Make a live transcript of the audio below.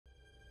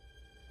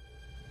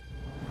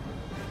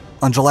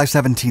On July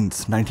 17,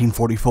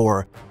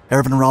 1944,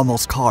 Erwin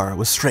Rommel's car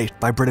was strafed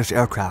by British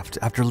aircraft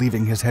after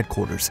leaving his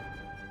headquarters.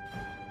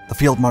 The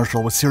Field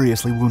Marshal was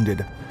seriously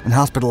wounded and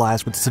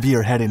hospitalized with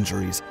severe head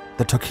injuries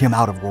that took him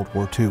out of World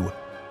War II.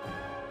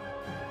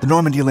 The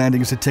Normandy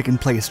landings had taken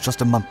place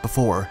just a month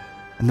before,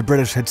 and the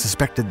British had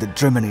suspected that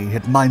Germany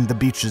had mined the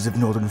beaches of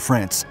northern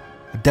France,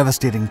 a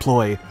devastating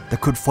ploy that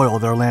could foil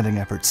their landing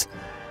efforts.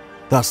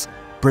 Thus,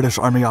 British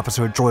Army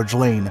officer George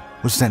Lane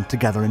was sent to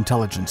gather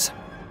intelligence.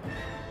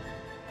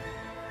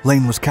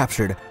 Lane was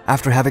captured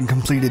after having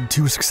completed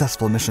 2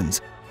 successful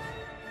missions.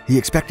 He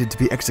expected to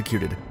be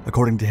executed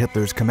according to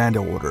Hitler's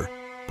Commando order,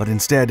 but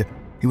instead,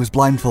 he was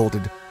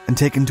blindfolded and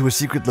taken to a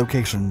secret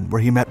location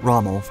where he met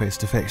Rommel face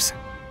to face.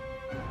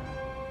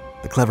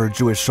 The clever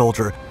Jewish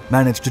soldier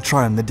managed to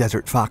charm the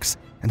Desert Fox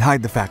and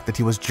hide the fact that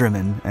he was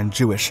German and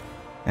Jewish,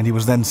 and he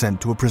was then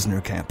sent to a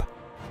prisoner camp.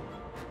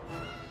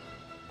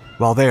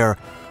 While there,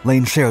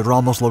 Lane shared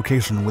Rommel's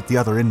location with the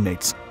other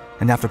inmates,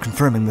 and after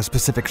confirming the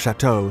specific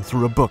chateau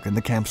through a book in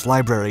the camp's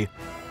library,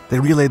 they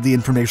relayed the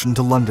information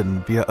to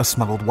London via a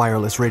smuggled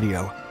wireless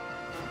radio.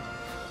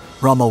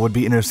 Rommel would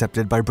be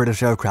intercepted by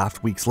British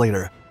aircraft weeks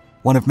later,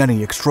 one of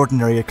many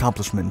extraordinary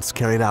accomplishments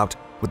carried out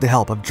with the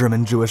help of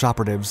German Jewish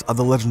operatives of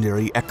the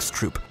legendary X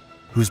Troop,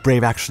 whose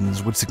brave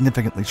actions would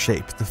significantly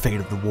shape the fate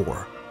of the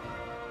war.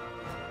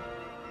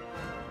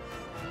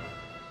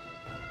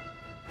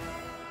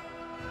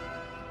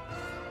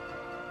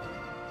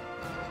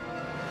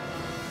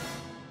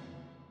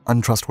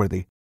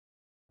 Untrustworthy.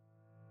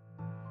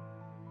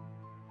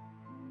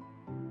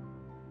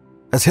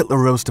 As Hitler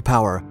rose to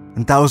power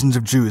and thousands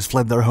of Jews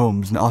fled their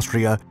homes in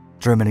Austria,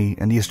 Germany,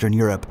 and Eastern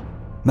Europe,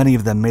 many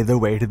of them made their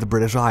way to the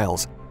British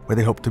Isles, where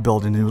they hoped to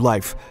build a new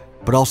life,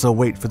 but also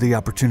wait for the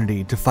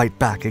opportunity to fight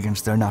back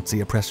against their Nazi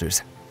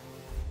oppressors.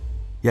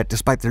 Yet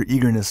despite their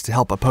eagerness to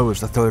help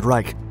oppose the Third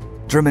Reich,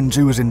 German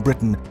Jews in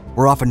Britain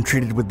were often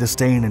treated with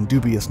disdain and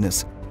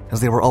dubiousness, as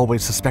they were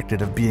always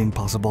suspected of being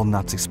possible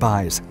Nazi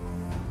spies.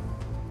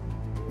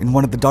 In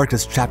one of the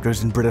darkest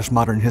chapters in British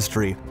modern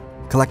history,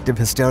 collective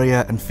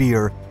hysteria and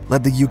fear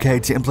led the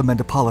UK to implement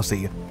a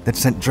policy that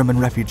sent German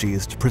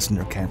refugees to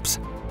prisoner camps.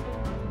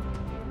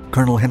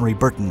 Colonel Henry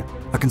Burton,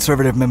 a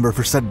Conservative member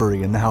for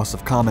Sudbury in the House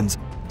of Commons,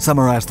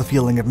 summarized the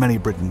feeling of many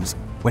Britons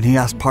when he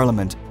asked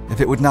Parliament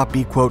if it would not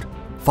be, quote,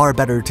 far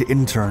better to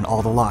intern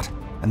all the lot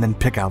and then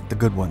pick out the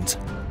good ones.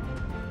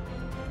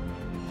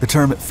 The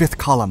term fifth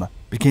column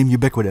became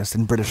ubiquitous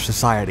in British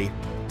society,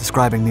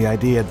 describing the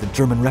idea that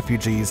German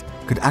refugees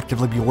could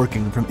actively be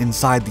working from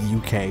inside the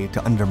UK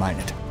to undermine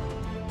it.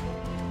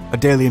 A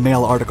Daily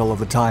Mail article of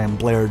the time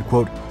blared,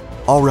 quote,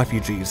 all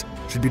refugees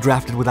should be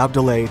drafted without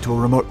delay to a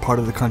remote part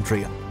of the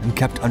country and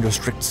kept under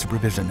strict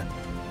supervision.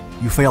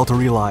 You fail to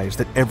realize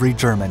that every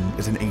German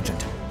is an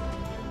agent.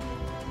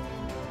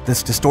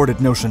 This distorted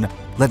notion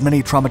led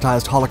many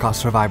traumatized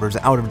Holocaust survivors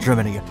out of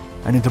Germany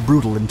and into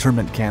brutal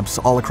internment camps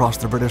all across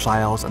the British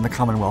Isles and the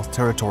Commonwealth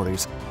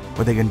territories,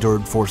 where they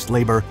endured forced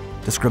labor,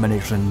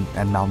 discrimination,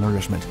 and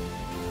malnourishment.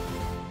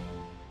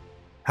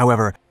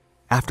 However,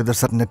 after the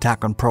sudden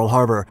attack on Pearl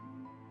Harbor,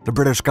 the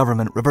British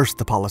government reversed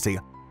the policy,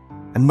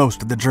 and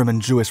most of the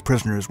German Jewish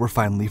prisoners were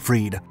finally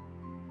freed.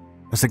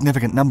 A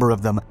significant number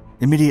of them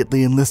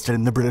immediately enlisted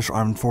in the British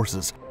Armed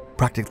Forces,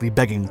 practically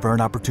begging for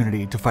an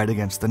opportunity to fight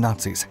against the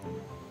Nazis.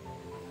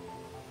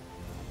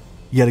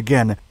 Yet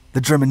again, the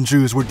German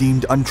Jews were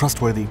deemed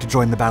untrustworthy to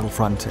join the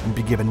battlefront and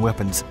be given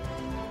weapons.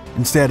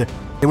 Instead,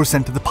 they were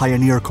sent to the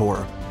Pioneer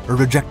Corps, a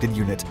rejected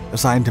unit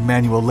assigned to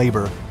manual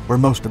labor where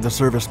most of the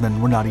servicemen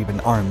were not even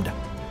armed.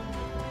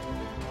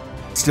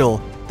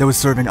 Still, those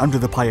serving under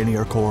the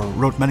Pioneer Corps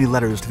wrote many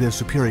letters to their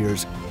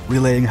superiors,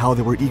 relaying how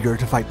they were eager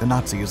to fight the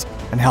Nazis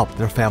and help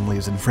their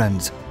families and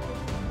friends.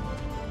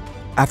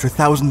 After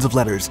thousands of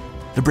letters,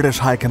 the British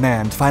High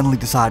Command finally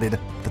decided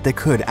that they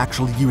could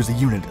actually use a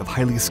unit of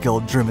highly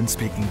skilled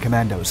German-speaking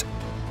commandos.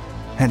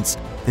 Hence,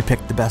 they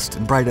picked the best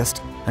and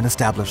brightest and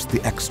established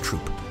the X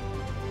Troop.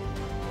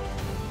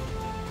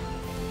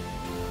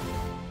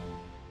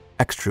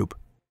 X Troop.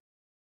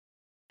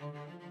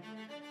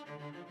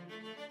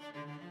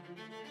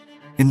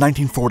 In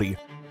 1940,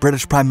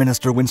 British Prime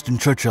Minister Winston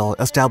Churchill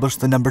established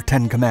the No.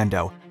 10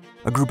 Commando,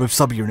 a group of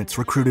subunits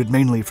recruited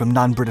mainly from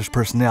non-British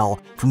personnel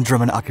from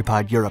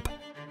German-occupied Europe.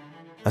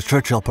 As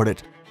Churchill put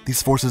it,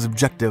 these forces'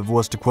 objective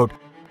was to, quote,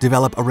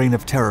 develop a reign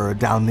of terror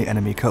down the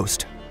enemy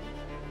coast.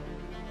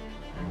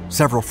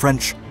 Several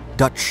French,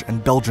 Dutch,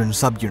 and Belgian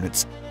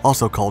subunits,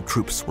 also called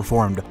troops, were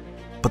formed,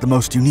 but the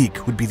most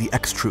unique would be the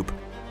X Troop,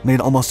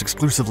 made almost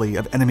exclusively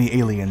of enemy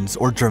aliens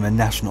or German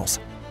nationals.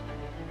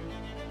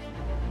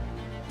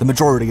 The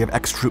majority of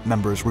X Troop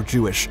members were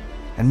Jewish,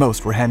 and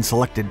most were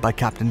hand-selected by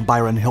Captain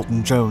Byron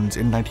Hilton Jones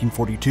in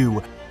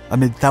 1942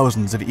 amid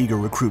thousands of eager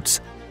recruits.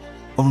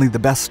 Only the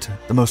best,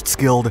 the most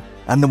skilled,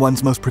 and the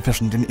ones most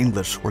proficient in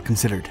English were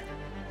considered.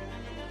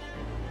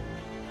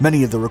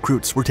 Many of the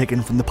recruits were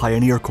taken from the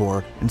Pioneer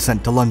Corps and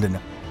sent to London,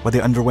 where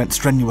they underwent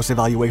strenuous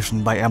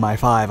evaluation by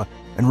MI5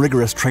 and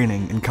rigorous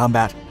training in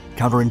combat,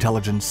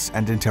 counterintelligence,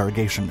 and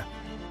interrogation.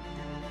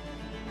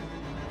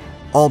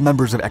 all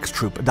members of X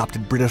Troop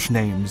adopted British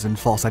names and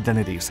false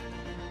identities.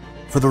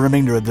 For the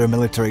remainder of their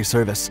military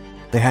service,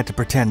 they had to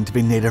pretend to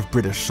be native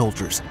British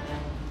soldiers.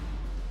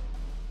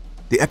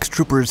 The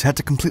X-Troopers had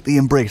to completely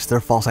embrace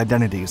their false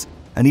identities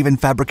and even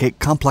fabricate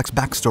complex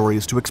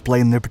backstories to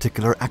explain their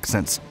particular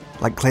accents,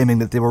 like claiming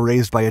that they were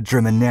raised by a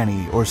German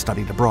nanny or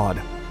studied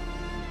abroad.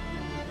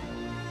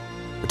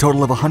 A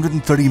total of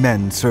 130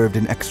 men served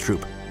in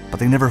X-Troop, but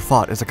they never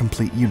fought as a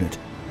complete unit.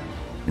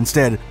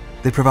 Instead,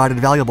 they provided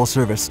valuable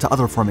service to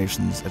other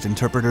formations as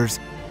interpreters,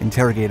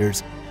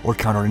 interrogators, or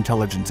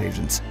counterintelligence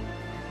agents.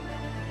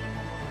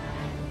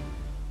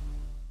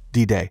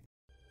 D-Day.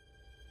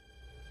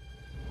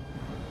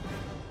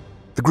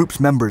 The group's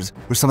members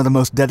were some of the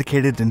most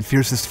dedicated and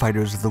fiercest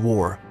fighters of the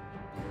war.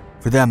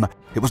 For them,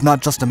 it was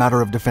not just a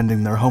matter of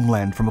defending their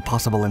homeland from a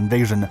possible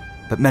invasion,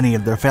 but many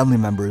of their family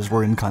members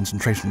were in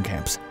concentration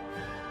camps.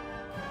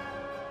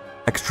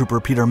 Ex-trooper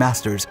Peter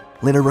Masters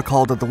later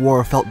recalled that the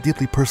war felt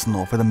deeply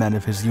personal for the men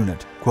of his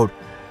unit. Quote,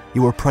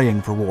 "You were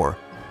praying for war,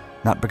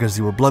 not because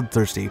you were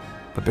bloodthirsty,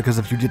 but because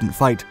if you didn't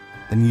fight,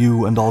 then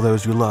you and all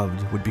those you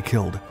loved would be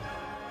killed."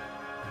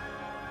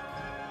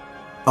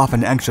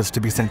 Often anxious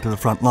to be sent to the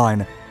front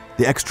line,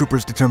 the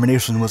ex-troopers'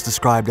 determination was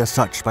described as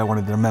such by one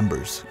of their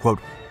members. Quote,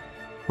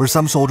 "Where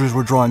some soldiers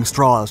were drawing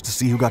straws to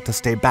see who got to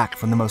stay back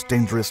from the most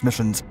dangerous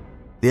missions,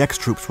 the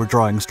ex-troops were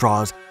drawing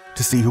straws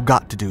to see who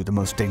got to do the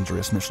most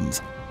dangerous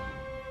missions."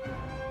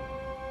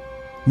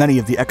 Many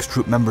of the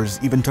ex-troop members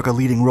even took a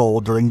leading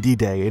role during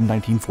D-Day in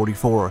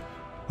 1944,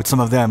 with some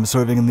of them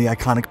serving in the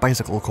iconic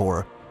Bicycle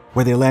Corps,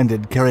 where they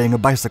landed carrying a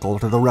bicycle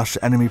to the rush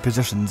enemy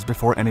positions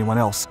before anyone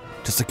else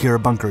to secure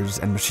bunkers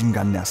and machine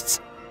gun nests.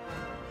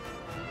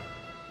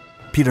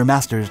 Peter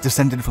Masters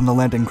descended from the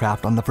landing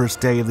craft on the first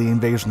day of the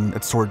invasion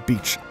at Sword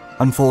Beach,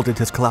 unfolded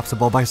his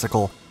collapsible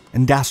bicycle,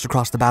 and dashed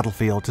across the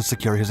battlefield to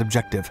secure his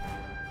objective.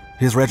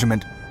 His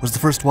regiment was the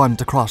first one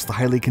to cross the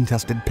highly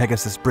contested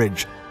Pegasus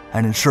Bridge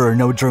and ensure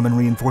no German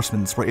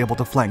reinforcements were able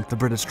to flank the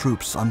British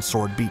troops on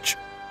Sword Beach.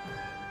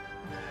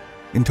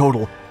 In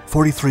total,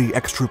 43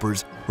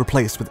 ex-troopers were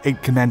placed with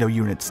 8 commando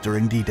units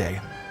during D-Day.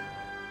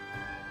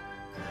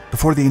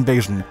 Before the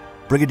invasion,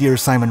 Brigadier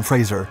Simon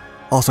Fraser,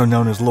 also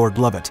known as Lord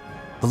Lovat,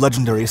 the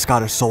legendary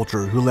Scottish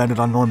soldier who landed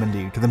on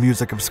Normandy to the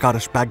music of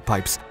Scottish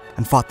bagpipes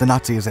and fought the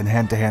Nazis in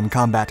hand-to-hand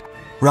combat,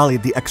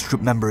 rallied the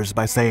ex-troop members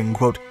by saying,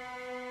 quote,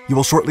 "You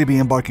will shortly be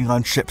embarking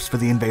on ships for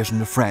the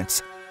invasion of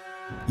France.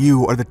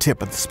 You are the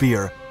tip of the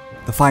spear,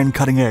 the fine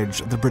cutting edge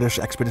of the British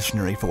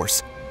Expeditionary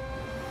Force.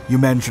 You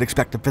men should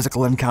expect a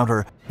physical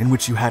encounter in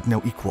which you had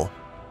no equal.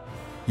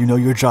 You know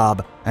your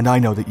job, and I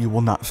know that you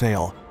will not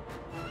fail.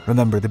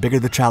 Remember, the bigger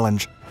the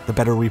challenge, the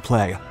better we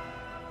play.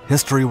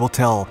 History will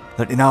tell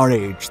that in our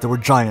age there were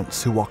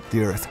giants who walked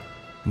the earth,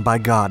 and by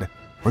God,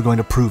 we're going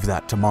to prove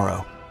that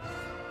tomorrow."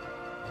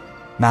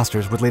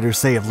 Masters would later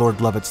save Lord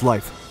Lovat's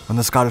life when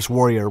the Scottish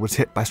warrior was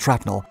hit by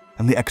shrapnel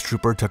and the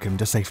ex-trooper took him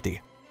to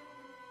safety.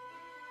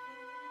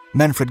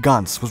 Manfred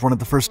Gantz was one of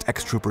the first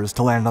ex-troopers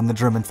to land on the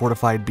German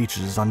fortified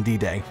beaches on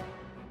D-Day.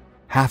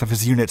 Half of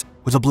his unit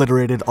was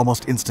obliterated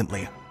almost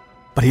instantly,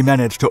 but he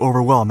managed to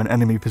overwhelm an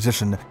enemy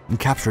position and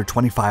capture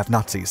 25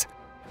 Nazis.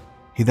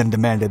 He then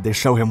demanded they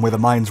show him where the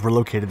mines were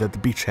located at the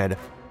beachhead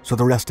so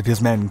the rest of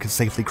his men could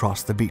safely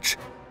cross the beach.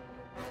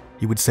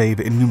 He would save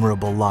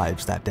innumerable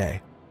lives that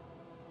day.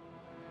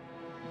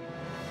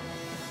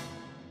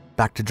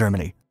 Back to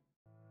Germany.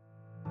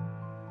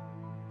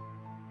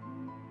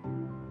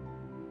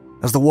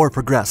 As the war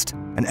progressed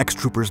and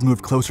ex-troopers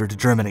moved closer to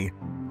Germany,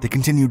 they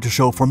continued to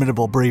show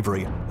formidable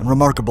bravery and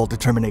remarkable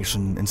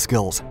determination and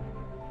skills.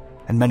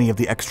 And many of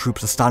the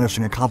ex-troops'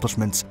 astonishing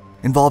accomplishments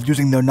involved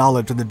using their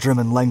knowledge of the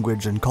German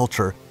language and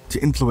culture to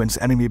influence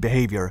enemy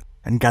behavior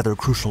and gather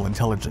crucial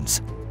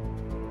intelligence.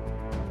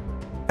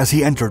 As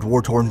he entered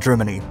war-torn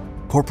Germany,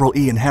 Corporal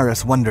Ian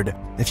Harris wondered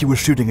if he was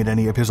shooting at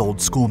any of his old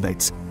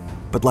schoolmates,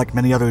 but like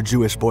many other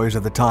Jewish boys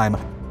of the time,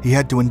 he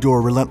had to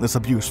endure relentless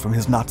abuse from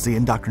his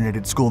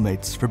Nazi-indoctrinated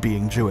schoolmates for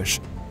being Jewish.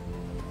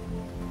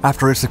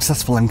 After a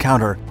successful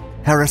encounter,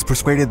 Harris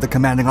persuaded the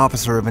commanding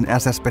officer of an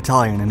SS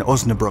battalion in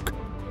Osnabrück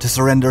to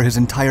surrender his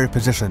entire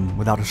position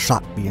without a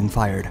shot being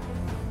fired.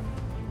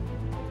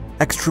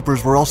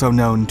 Ex-troopers were also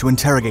known to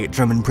interrogate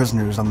German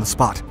prisoners on the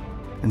spot,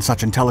 and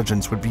such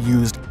intelligence would be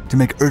used to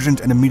make urgent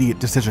and immediate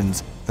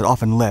decisions that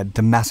often led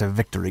to massive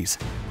victories.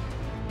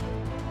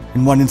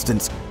 In one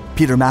instance,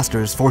 Peter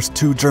Masters forced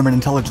 2 German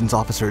intelligence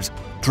officers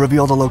to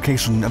reveal the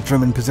location of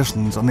German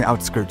positions on the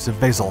outskirts of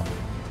Wesel,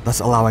 thus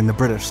allowing the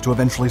British to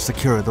eventually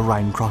secure the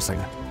Rhine crossing.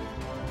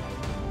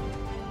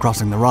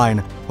 Crossing the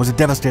Rhine was a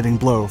devastating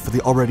blow for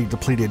the already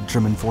depleted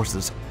German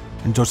forces,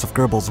 and Joseph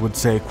Goebbels would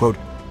say, quote,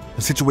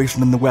 "The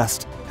situation in the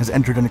West has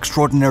entered an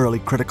extraordinarily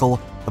critical,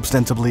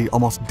 ostensibly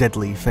almost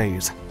deadly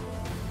phase."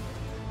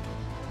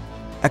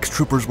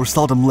 Ex-troopers were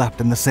seldom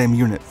left in the same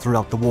unit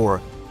throughout the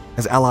war,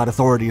 as Allied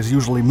authorities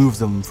usually moved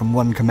them from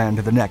one command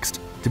to the next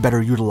to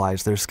better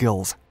utilize their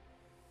skills.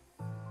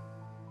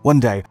 One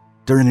day,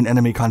 during an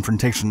enemy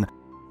confrontation,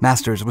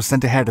 Masters was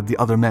sent ahead of the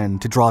other men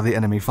to draw the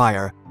enemy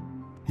fire.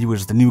 He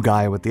was the new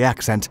guy with the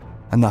accent,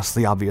 and thus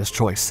the obvious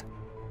choice.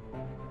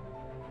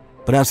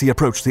 but as he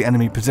approached the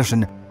enemy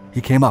position,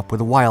 he came up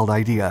with a wild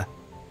idea.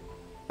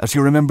 As he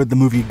remembered the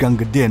movie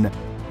Gunga Din,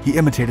 he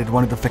imitated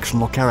one of the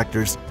fictional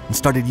characters and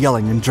started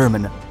yelling in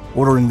German,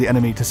 ordering the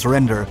enemy to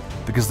surrender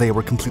because they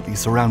were completely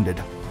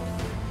surrounded.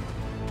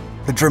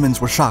 The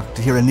Germans were shocked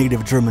to hear a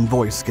native German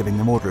voice giving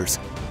them orders.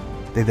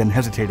 They then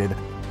hesitated,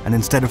 and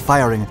instead of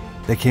firing,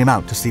 they came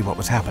out to see what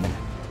was happening.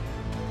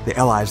 The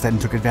Allies then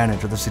took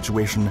advantage of the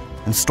situation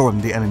and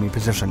stormed the enemy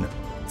position,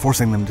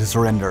 forcing them to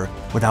surrender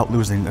without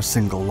losing a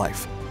single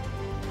life.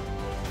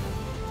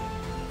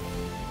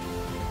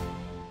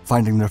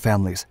 Finding their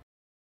families.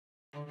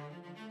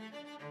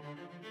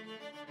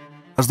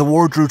 As the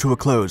war drew to a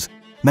close,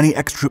 many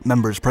ex-troop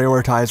members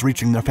prioritized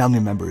reaching their family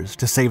members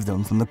to save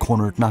them from the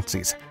cornered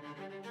Nazis.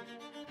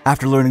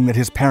 After learning that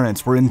his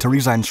parents were in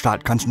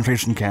Theresienstadt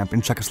concentration camp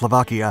in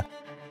Czechoslovakia,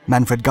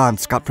 Manfred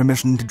Ganz got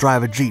permission to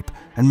drive a jeep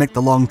and make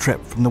the long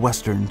trip from the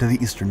Western to the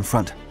Eastern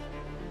Front.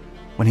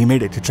 When he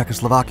made it to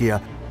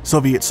Czechoslovakia,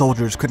 Soviet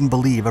soldiers couldn't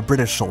believe a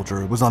British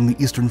soldier was on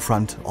the Eastern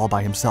Front all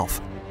by himself.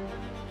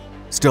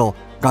 Still,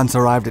 Ganz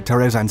arrived at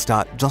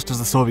Theresienstadt just as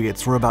the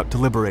Soviets were about to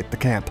liberate the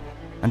camp,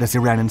 and as he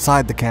ran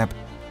inside the camp,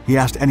 he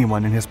asked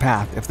anyone in his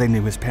path if they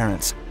knew his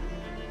parents.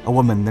 A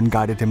woman then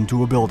guided him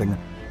to a building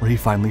where he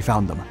finally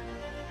found them.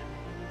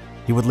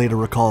 He would later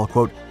recall,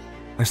 quote,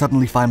 "I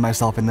suddenly find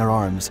myself in their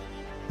arms.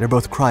 They're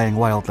both crying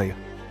wildly.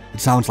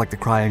 It sounds like the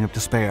crying of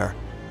despair.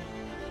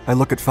 I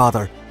look at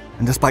father,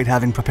 and despite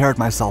having prepared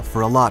myself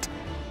for a lot,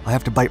 I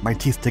have to bite my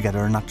teeth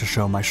together not to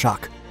show my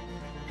shock.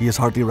 He is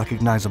hardly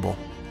recognizable,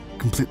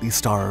 completely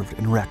starved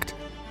and wrecked."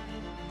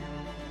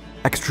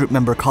 Ex-troop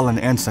member Colin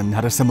Anson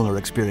had a similar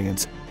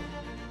experience.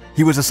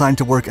 He was assigned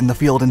to work in the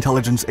Field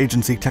Intelligence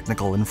Agency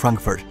Technical in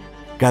Frankfurt,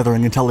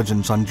 gathering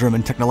intelligence on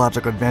German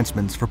technological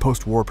advancements for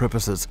post-war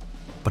purposes,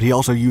 but he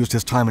also used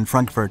his time in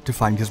Frankfurt to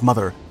find his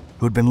mother,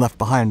 who had been left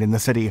behind in the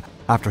city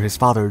after his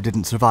father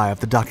didn't survive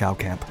the Dachau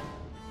camp.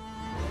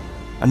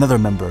 Another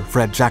member,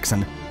 Fred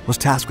Jackson, was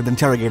tasked with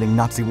interrogating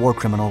Nazi war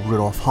criminal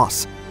Rudolf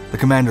Höss, the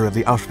commander of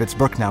the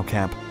Auschwitz-Birkenau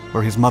camp,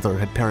 where his mother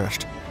had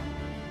perished.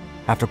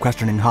 After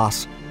questioning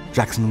Höss,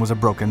 Jackson was a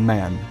broken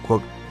man,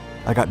 quote,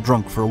 "I got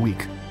drunk for a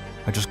week.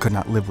 I just could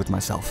not live with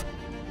myself."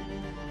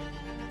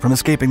 From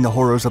escaping the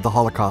horrors of the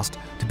Holocaust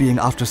to being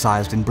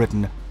ostracized in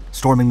Britain,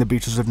 storming the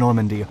beaches of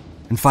Normandy,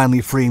 and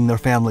finally freeing their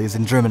families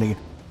in Germany,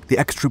 the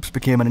ex-troops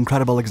became an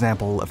incredible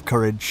example of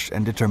courage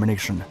and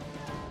determination.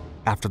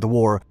 After the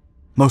war,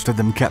 most of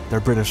them kept their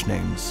British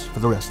names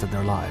for the rest of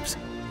their lives.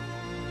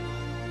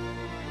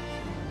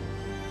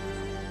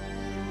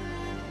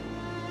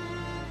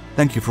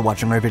 Thank you for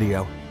watching our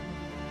video.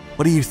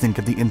 What do you think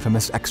of the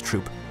infamous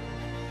ex-troop?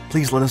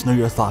 Please let us know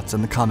your thoughts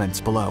in the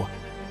comments below.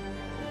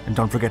 And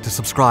don't forget to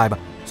subscribe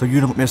so you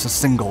don't miss a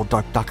single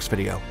Dark Docs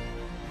video.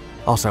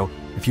 Also,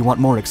 if you want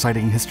more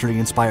exciting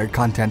history-inspired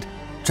content,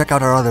 check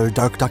out our other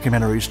Dark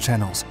Documentaries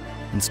channels,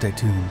 and stay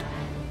tuned.